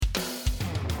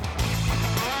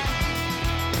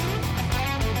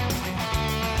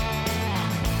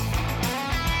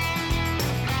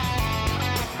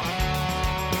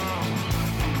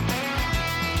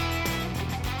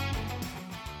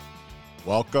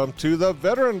Welcome to the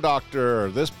Veteran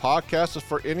Doctor. This podcast is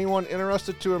for anyone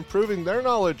interested to improving their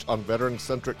knowledge on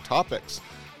veteran-centric topics.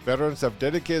 Veterans have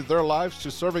dedicated their lives to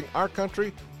serving our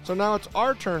country, so now it's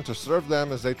our turn to serve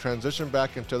them as they transition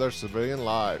back into their civilian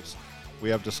lives. We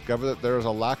have discovered that there is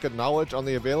a lack of knowledge on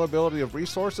the availability of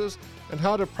resources and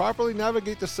how to properly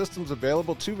navigate the systems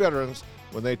available to veterans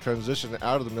when they transition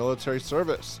out of the military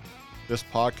service. This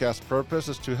podcast's purpose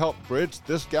is to help bridge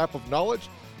this gap of knowledge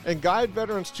and guide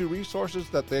veterans to resources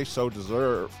that they so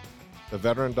deserve. The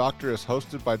Veteran Doctor is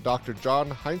hosted by Dr. John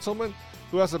Heinzelman,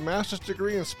 who has a master's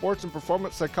degree in sports and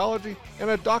performance psychology and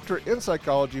a doctorate in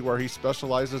psychology where he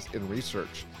specializes in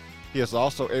research. He is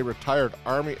also a retired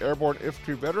Army Airborne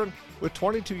Infantry veteran with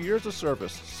 22 years of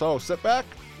service. So sit back,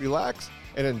 relax,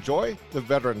 and enjoy the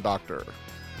Veteran Doctor.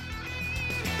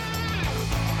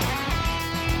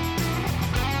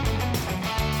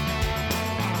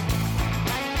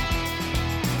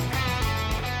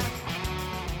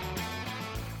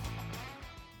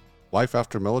 Life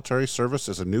after military service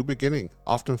is a new beginning,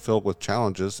 often filled with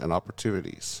challenges and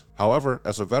opportunities. However,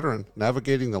 as a veteran,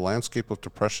 navigating the landscape of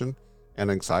depression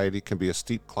and anxiety can be a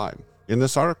steep climb. In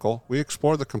this article, we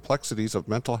explore the complexities of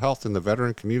mental health in the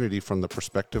veteran community from the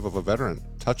perspective of a veteran,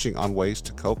 touching on ways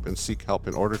to cope and seek help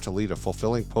in order to lead a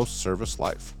fulfilling post-service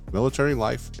life. Military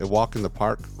life, a walk in the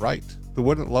park, right? Who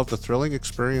wouldn't love the thrilling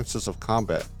experiences of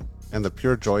combat and the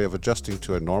pure joy of adjusting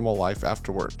to a normal life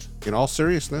afterward? In all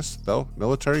seriousness, though,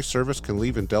 military service can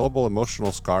leave indelible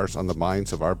emotional scars on the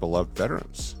minds of our beloved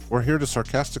veterans. We're here to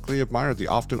sarcastically admire the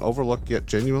often overlooked yet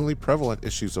genuinely prevalent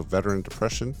issues of veteran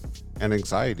depression and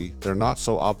anxiety, their not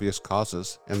so obvious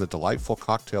causes, and the delightful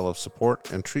cocktail of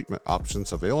support and treatment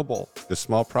options available. This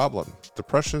small problem,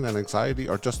 depression and anxiety,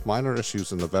 are just minor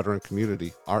issues in the veteran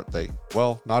community, aren't they?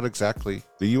 Well, not exactly.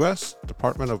 The U.S.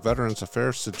 Department of Veterans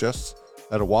Affairs suggests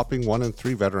that a whopping 1 in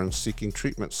 3 veterans seeking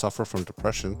treatment suffer from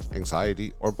depression,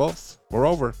 anxiety, or both.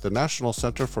 Moreover, the National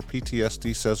Center for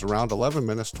PTSD says around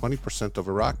 11-20% of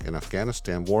Iraq and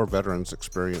Afghanistan war veterans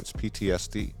experience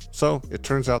PTSD. So, it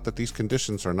turns out that these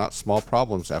conditions are not small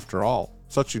problems after all.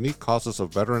 Such unique causes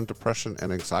of veteran depression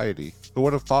and anxiety. Who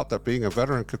would have thought that being a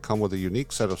veteran could come with a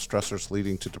unique set of stressors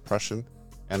leading to depression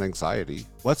and anxiety?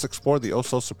 Let's explore the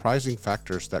oh-so-surprising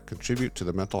factors that contribute to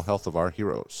the mental health of our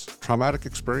heroes. Traumatic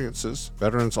experiences.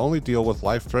 Veterans only deal with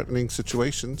life-threatening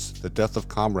situations, the death of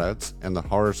comrades, and the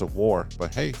horrors of war,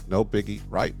 but hey, no biggie,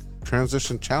 right?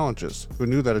 Transition challenges. Who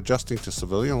knew that adjusting to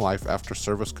civilian life after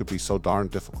service could be so darn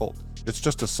difficult? It's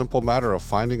just a simple matter of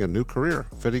finding a new career,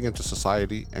 fitting into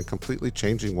society, and completely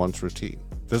changing one's routine.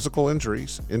 Physical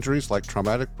injuries. Injuries like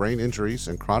traumatic brain injuries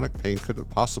and chronic pain couldn't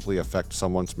possibly affect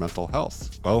someone's mental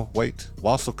health. Oh, wait.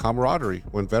 Loss of camaraderie.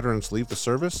 When veterans leave the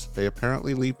service, they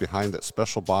apparently leave behind that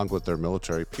special bond with their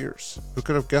military peers. Who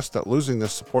could have guessed that losing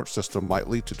this support system might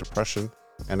lead to depression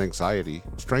and anxiety,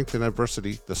 strength in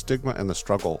adversity, the stigma, and the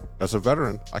struggle? As a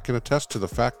veteran, I can attest to the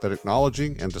fact that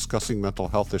acknowledging and discussing mental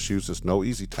health issues is no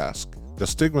easy task. The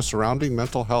stigma surrounding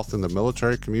mental health in the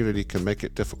military community can make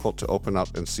it difficult to open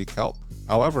up and seek help.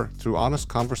 However, through honest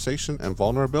conversation and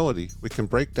vulnerability, we can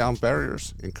break down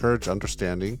barriers, encourage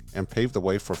understanding, and pave the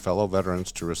way for fellow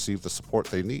veterans to receive the support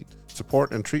they need.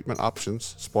 Support and treatment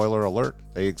options, spoiler alert,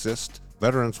 they exist.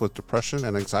 Veterans with depression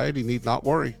and anxiety need not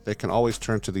worry. They can always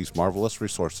turn to these marvelous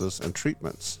resources and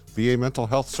treatments. VA Mental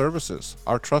Health Services.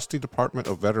 Our trusty Department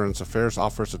of Veterans Affairs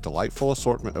offers a delightful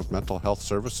assortment of mental health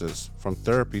services, from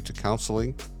therapy to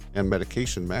counseling and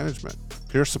medication management.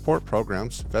 Peer support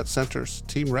programs, vet centers,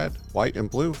 Team Red, White and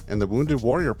Blue, and the Wounded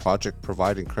Warrior Project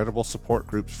provide incredible support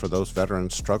groups for those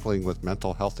veterans struggling with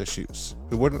mental health issues.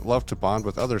 Who wouldn't love to bond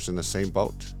with others in the same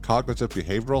boat? Cognitive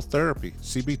Behavioral Therapy,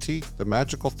 CBT, the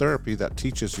magical therapy that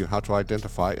teaches you how to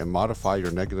identify and modify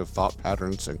your negative thought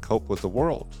patterns and cope with the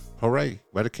world. Hooray!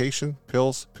 Medication,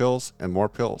 pills, and more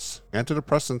pills.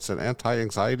 Antidepressants and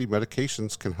anti-anxiety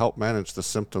medications can help manage the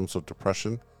symptoms of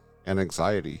depression and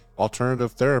anxiety.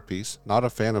 Alternative therapies. Not a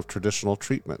fan of traditional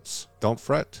treatments? Don't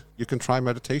fret. You can try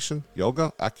meditation,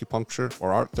 yoga, acupuncture,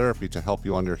 or art therapy to help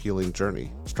you on your healing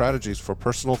journey. Strategies for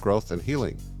personal growth and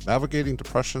healing. Navigating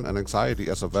depression and anxiety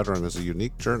as a veteran is a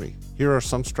unique journey. Here are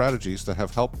some strategies that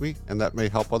have helped me and that may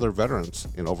help other veterans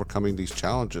in overcoming these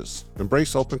challenges.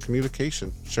 Embrace open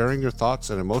communication. Sharing your thoughts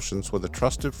and emotions with a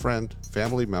trusted friend,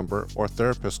 family member, or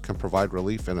therapist can provide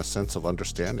relief and a sense of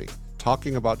understanding.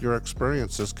 Talking about your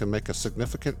experiences can make a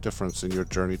significant difference in your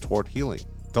journey toward healing.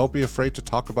 Don't be afraid to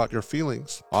talk about your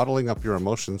feelings. Bottling up your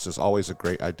emotions is always a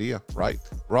great idea, right?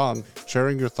 Wrong.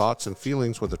 Sharing your thoughts and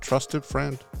feelings with a trusted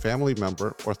friend, family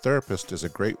member, or therapist is a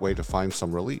great way to find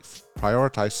some relief.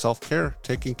 Prioritize self-care.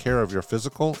 Taking care of your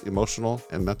physical, emotional,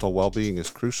 and mental well-being is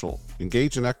crucial.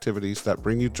 Engage in activities that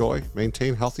bring you joy,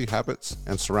 maintain healthy habits,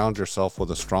 and surround yourself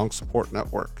with a strong support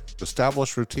network.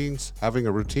 Establish routines. Having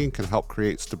a routine can help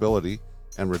create stability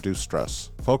and reduce stress.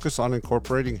 Focus on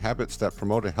incorporating habits that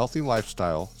promote a healthy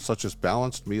lifestyle, such as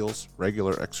balanced meals,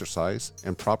 regular exercise,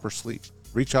 and proper sleep.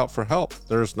 Reach out for help.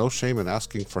 There is no shame in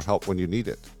asking for help when you need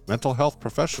it. Mental health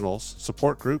professionals,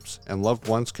 support groups, and loved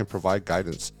ones can provide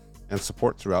guidance and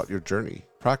support throughout your journey.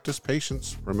 Practice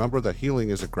patience. Remember that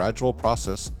healing is a gradual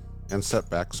process and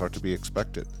setbacks are to be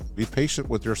expected. Be patient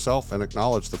with yourself and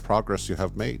acknowledge the progress you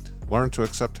have made. Learn to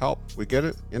accept help. We get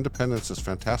it. Independence is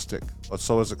fantastic, but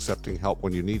so is accepting help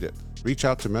when you need it. Reach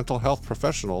out to mental health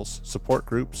professionals, support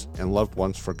groups, and loved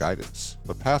ones for guidance.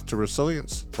 The path to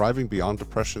resilience, thriving beyond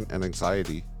depression and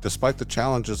anxiety. Despite the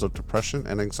challenges of depression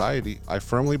and anxiety, I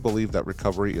firmly believe that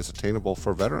recovery is attainable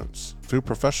for veterans. Through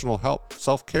professional help,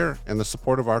 self-care, and the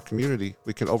support of our community,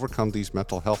 we can overcome these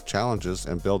mental health challenges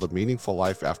and build a meaningful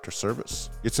life after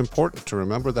service. It's important to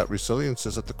remember that resilience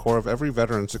is at the core of every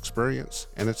veteran's experience,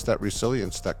 and it's that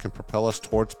resilience that can propel us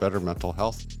towards better mental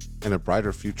health and a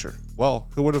brighter future. Well,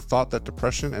 who would have thought that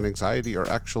depression and anxiety are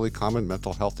actually common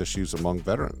mental health issues among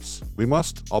veterans? We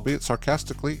must, albeit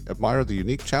sarcastically, admire the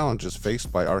unique challenges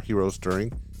faced by our heroes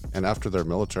during and after their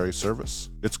military service.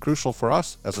 It's crucial for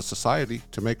us as a society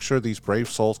to make sure these brave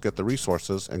souls get the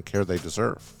resources and care they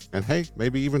deserve. And hey,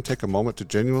 maybe even take a moment to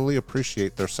genuinely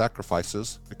appreciate their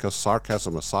sacrifices, because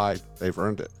sarcasm aside, they've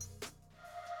earned it.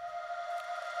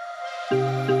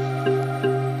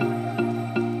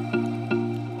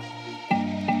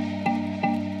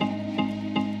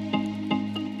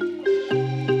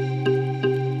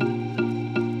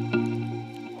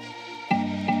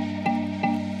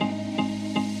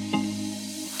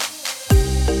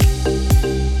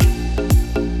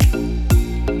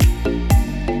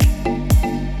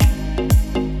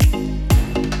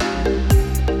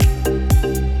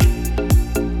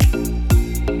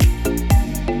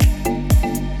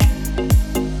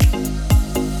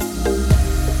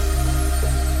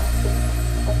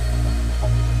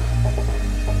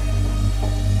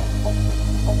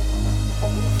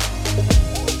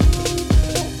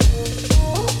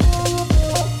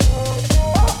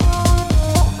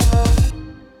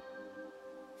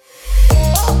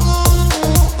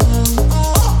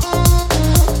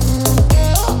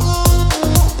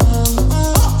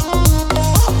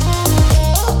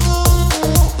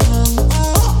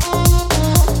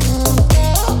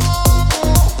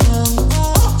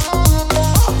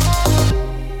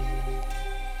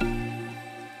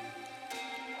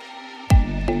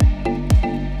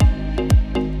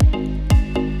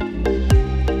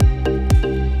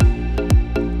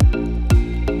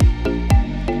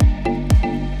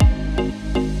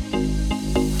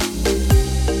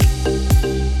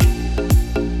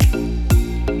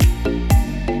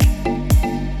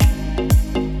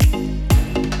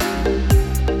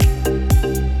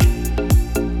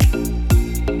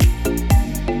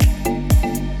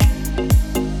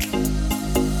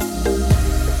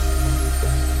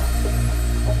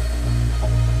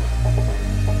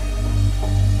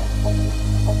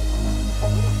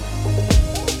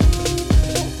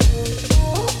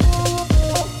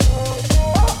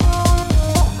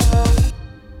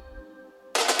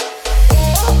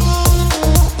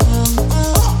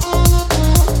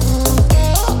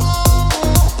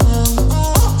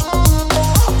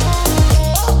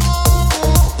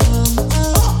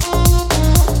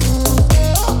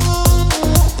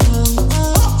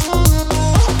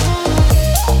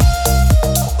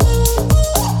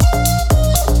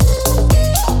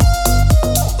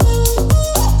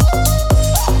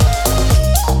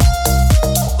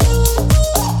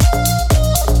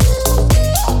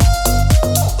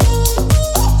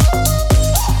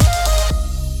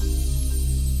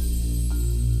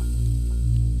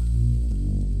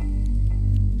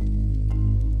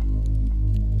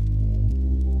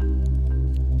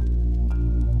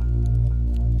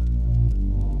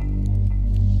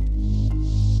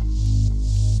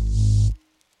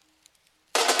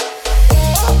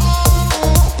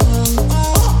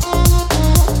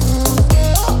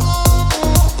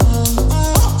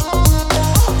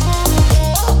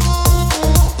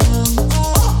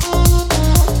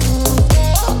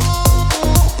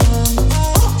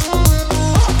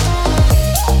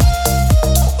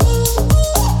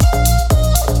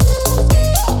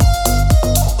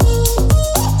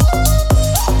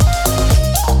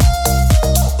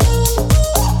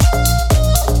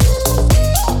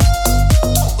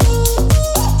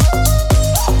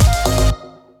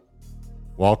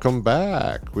 Welcome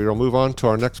back. We will move on to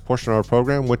our next portion of our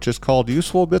program, which is called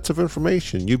Useful Bits of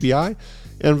Information, UBI,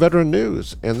 and Veteran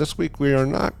News. And this week we are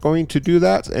not going to do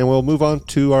that, and we'll move on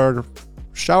to our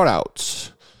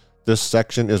shout-outs. This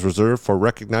section is reserved for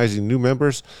recognizing new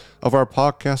members of our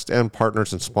podcast and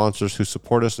partners and sponsors who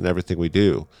support us in everything we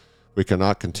do. We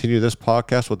cannot continue this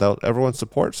podcast without everyone's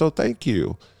support, so thank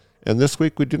you. And this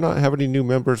week, we do not have any new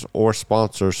members or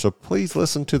sponsors, so please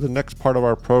listen to the next part of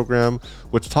our program,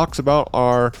 which talks about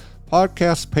our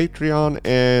podcast, Patreon,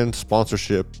 and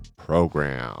sponsorship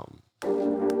program.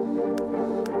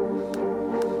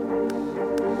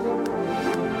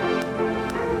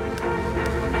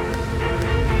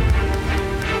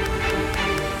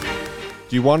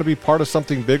 Do you want to be part of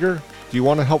something bigger? Do you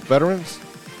want to help veterans?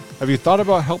 Have you thought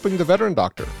about helping the Veteran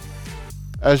Doctor?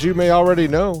 As you may already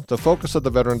know, the focus of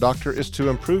the Veteran Doctor is to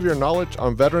improve your knowledge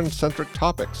on veteran-centric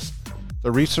topics.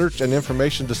 The research and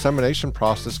information dissemination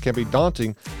process can be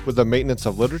daunting with the maintenance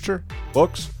of literature,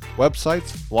 books,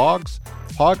 websites, blogs,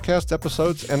 podcast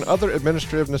episodes, and other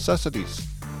administrative necessities.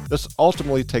 This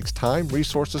ultimately takes time,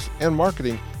 resources, and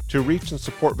marketing to reach and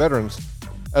support veterans,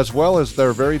 as well as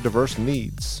their very diverse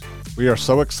needs. We are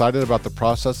so excited about the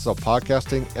process of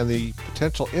podcasting and the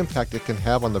potential impact it can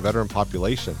have on the veteran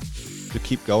population. To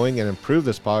keep going and improve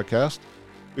this podcast,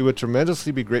 we would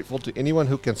tremendously be grateful to anyone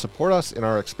who can support us in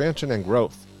our expansion and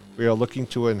growth. We are looking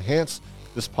to enhance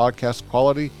this podcast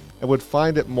quality and would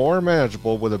find it more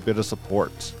manageable with a bit of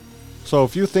support. So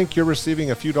if you think you're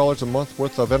receiving a few dollars a month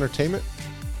worth of entertainment,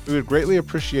 we would greatly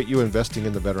appreciate you investing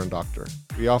in the Veteran Doctor.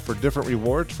 We offer different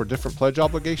rewards for different pledge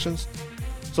obligations,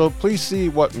 so please see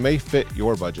what may fit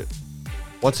your budget.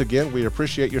 Once again, we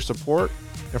appreciate your support.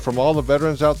 And from all the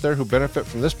veterans out there who benefit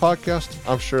from this podcast,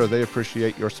 I'm sure they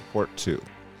appreciate your support too.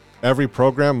 Every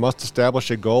program must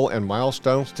establish a goal and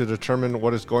milestones to determine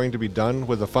what is going to be done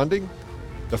with the funding.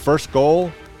 The first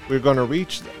goal we're going to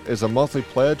reach is a monthly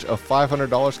pledge of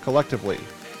 $500 collectively.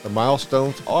 The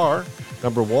milestones are,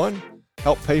 number 1,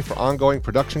 help pay for ongoing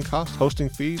production costs, hosting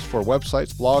fees for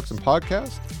websites, blogs, and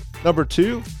podcasts. Number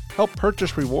 2, help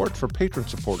purchase rewards for patron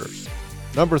supporters.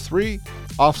 Number 3,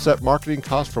 offset marketing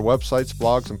costs for websites,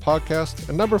 blogs, and podcasts.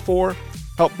 And number 4,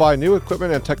 help buy new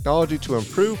equipment and technology to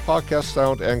improve podcast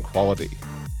sound and quality.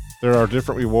 There are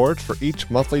different rewards for each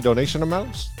monthly donation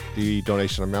amounts. The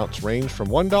donation amounts range from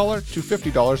 $1 to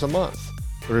 $50 a month.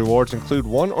 The rewards include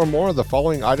one or more of the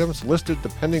following items listed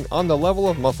depending on the level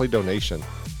of monthly donation.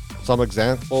 Some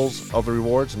examples of the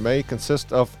rewards may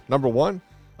consist of, number 1,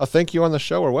 a thank you on the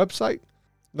show or website.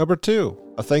 Number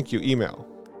 2, a thank you email.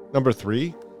 Number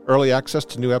 3, early access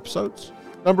to new episodes.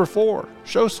 Number 4,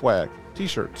 show swag,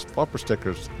 t-shirts, bumper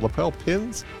stickers, lapel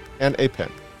pins, and a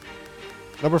pen.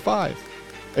 Number 5,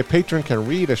 a patron can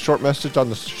read a short message on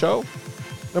the show.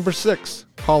 Number 6,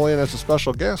 call in as a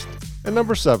special guest. And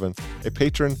number 7, a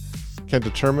patron can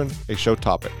determine a show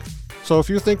topic. So if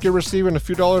you think you're receiving a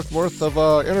few dollars worth of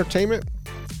entertainment,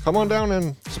 come on down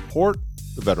and support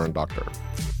the Veteran Doctor.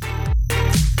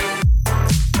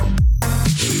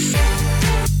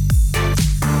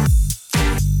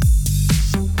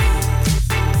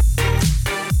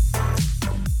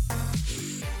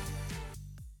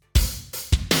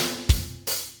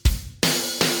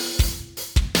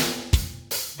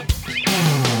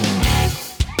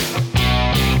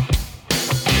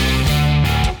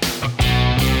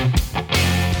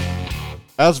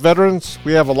 As veterans,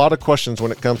 we have a lot of questions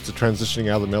when it comes to transitioning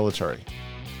out of the military.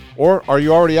 Or are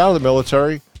you already out of the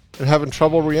military and having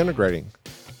trouble reintegrating?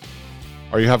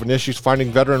 Are you having issues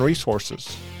finding veteran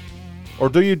resources? Or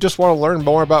do you just want to learn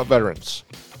more about veterans?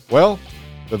 Well,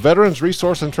 the Veterans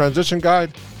Resource and Transition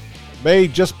Guide may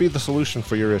just be the solution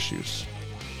for your issues.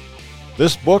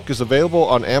 This book is available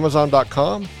on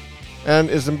Amazon.com and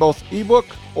is in both ebook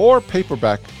or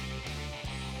paperback.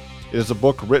 It is a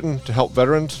book written to help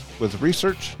veterans with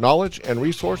research, knowledge, and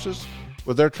resources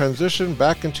with their transition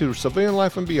back into civilian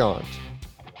life and beyond.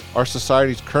 Our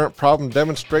society's current problem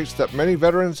demonstrates that many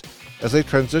veterans, as they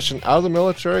transition out of the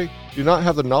military, do not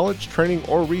have the knowledge, training,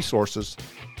 or resources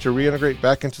to reintegrate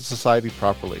back into society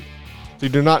properly. They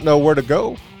do not know where to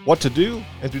go, what to do,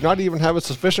 and do not even have a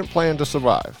sufficient plan to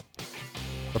survive.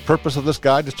 The purpose of this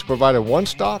guide is to provide a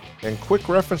one-stop and quick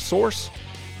reference source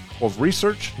of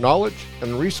research, knowledge,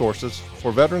 and resources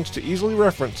for veterans to easily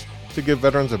reference to give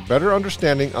veterans a better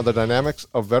understanding of the dynamics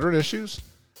of veteran issues,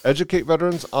 educate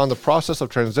veterans on the process of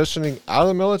transitioning out of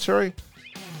the military,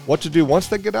 what to do once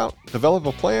they get out, develop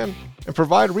a plan, and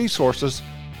provide resources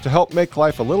to help make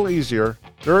life a little easier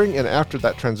during and after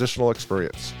that transitional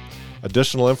experience.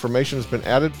 Additional information has been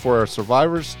added for our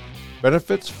survivors'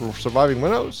 benefits for surviving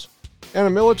widows, and a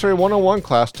military 101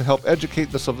 class to help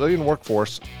educate the civilian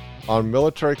workforce on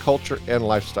military culture and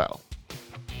lifestyle.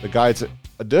 The guide's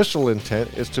additional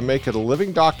intent is to make it a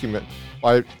living document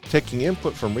by taking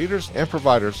input from readers and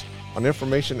providers on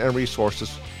information and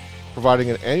resources, providing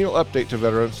an annual update to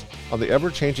veterans on the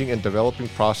ever-changing and developing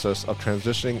process of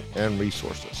transitioning and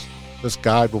resources. This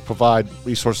guide will provide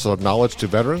resources of knowledge to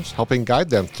veterans, helping guide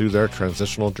them through their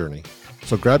transitional journey.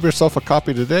 So grab yourself a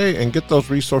copy today and get those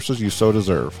resources you so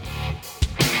deserve.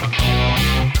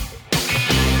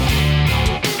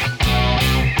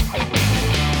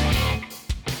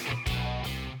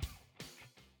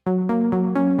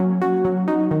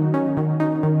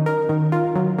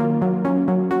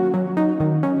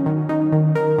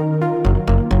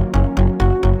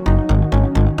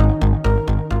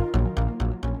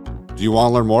 Do you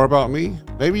want to learn more about me?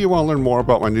 Maybe you want to learn more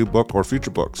about my new book or future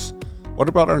books. What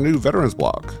about our new veterans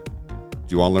blog? Do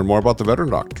you want to learn more about the Veteran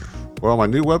Doctor? Well, my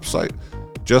new website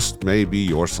just may be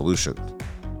your solution.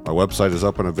 My website is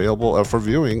up and available for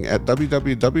viewing at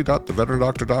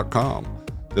www.theveterandoctor.com.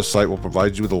 This site will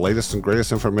provide you with the latest and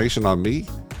greatest information on me,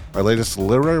 my latest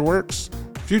literary works,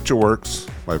 future works,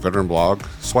 my veteran blog,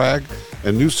 swag,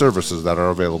 and new services that are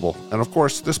available, and of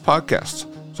course, this podcast.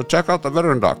 So check out the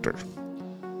Veteran Doctor.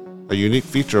 A unique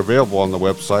feature available on the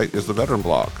website is the Veteran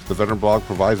Blog. The Veteran Blog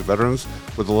provides veterans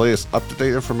with the latest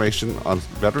up-to-date information on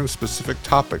veteran-specific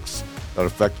topics that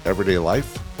affect everyday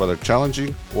life, whether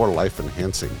challenging or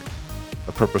life-enhancing.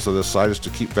 The purpose of this site is to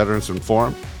keep veterans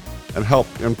informed and help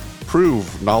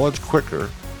improve knowledge quicker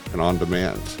and on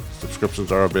demand. Subscriptions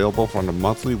are available for a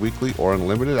monthly, weekly, or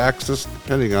unlimited access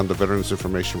depending on the veteran's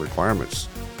information requirements.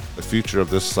 The future of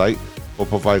this site will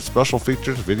provide special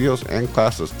features, videos, and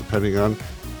classes depending on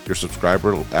your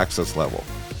subscriber access level.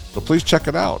 So please check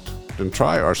it out and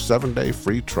try our 7-day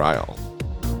free trial.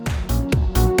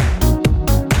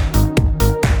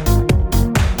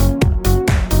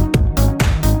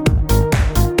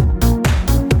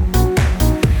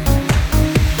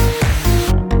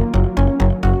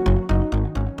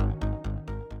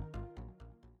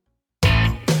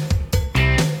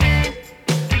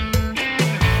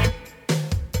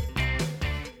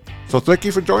 So thank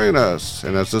you for joining us.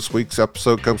 And as this week's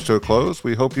episode comes to a close,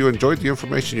 we hope you enjoyed the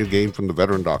information you gained from the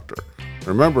Veteran Doctor.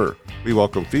 Remember, we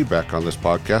welcome feedback on this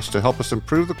podcast to help us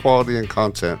improve the quality and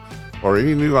content or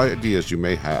any new ideas you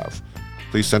may have.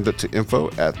 Please send it to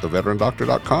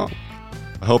info@theveterandoctor.com.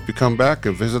 I hope you come back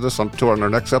and visit us on our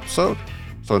next episode.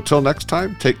 So until next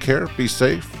time, take care, be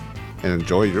safe, and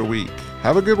enjoy your week.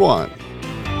 Have a good one.